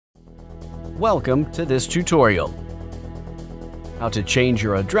Welcome to this tutorial. How to change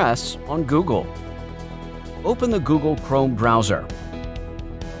your address on Google. Open the Google Chrome browser.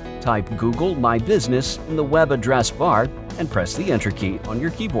 Type Google My Business in the web address bar and press the Enter key on your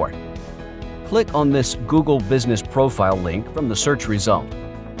keyboard. Click on this Google Business Profile link from the search result.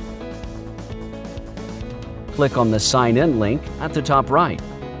 Click on the Sign In link at the top right.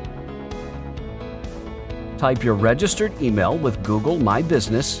 Type your registered email with Google My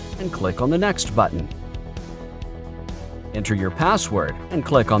Business and click on the Next button. Enter your password and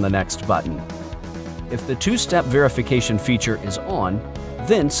click on the Next button. If the two-step verification feature is on,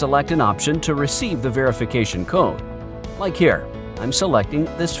 then select an option to receive the verification code. Like here, I'm selecting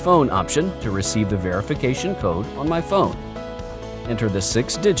this phone option to receive the verification code on my phone. Enter the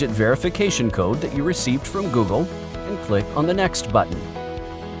 6-digit verification code that you received from Google and click on the Next button.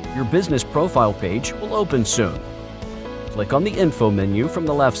 Your business profile page will open soon. Click on the Info menu from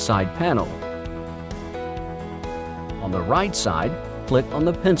the left side panel. On the right side, click on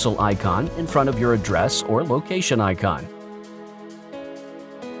the pencil icon in front of your address or location icon.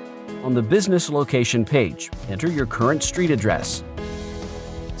 On the business location page, enter your current street address,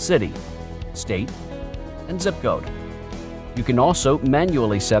 city, state, and zip code. You can also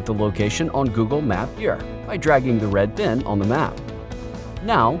manually set the location on Google Map here by dragging the red pin on the map.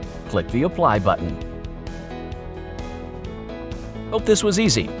 Now, click the Apply button. Hope this was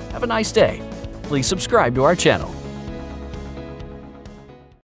easy. Have a nice day. Please subscribe to our channel.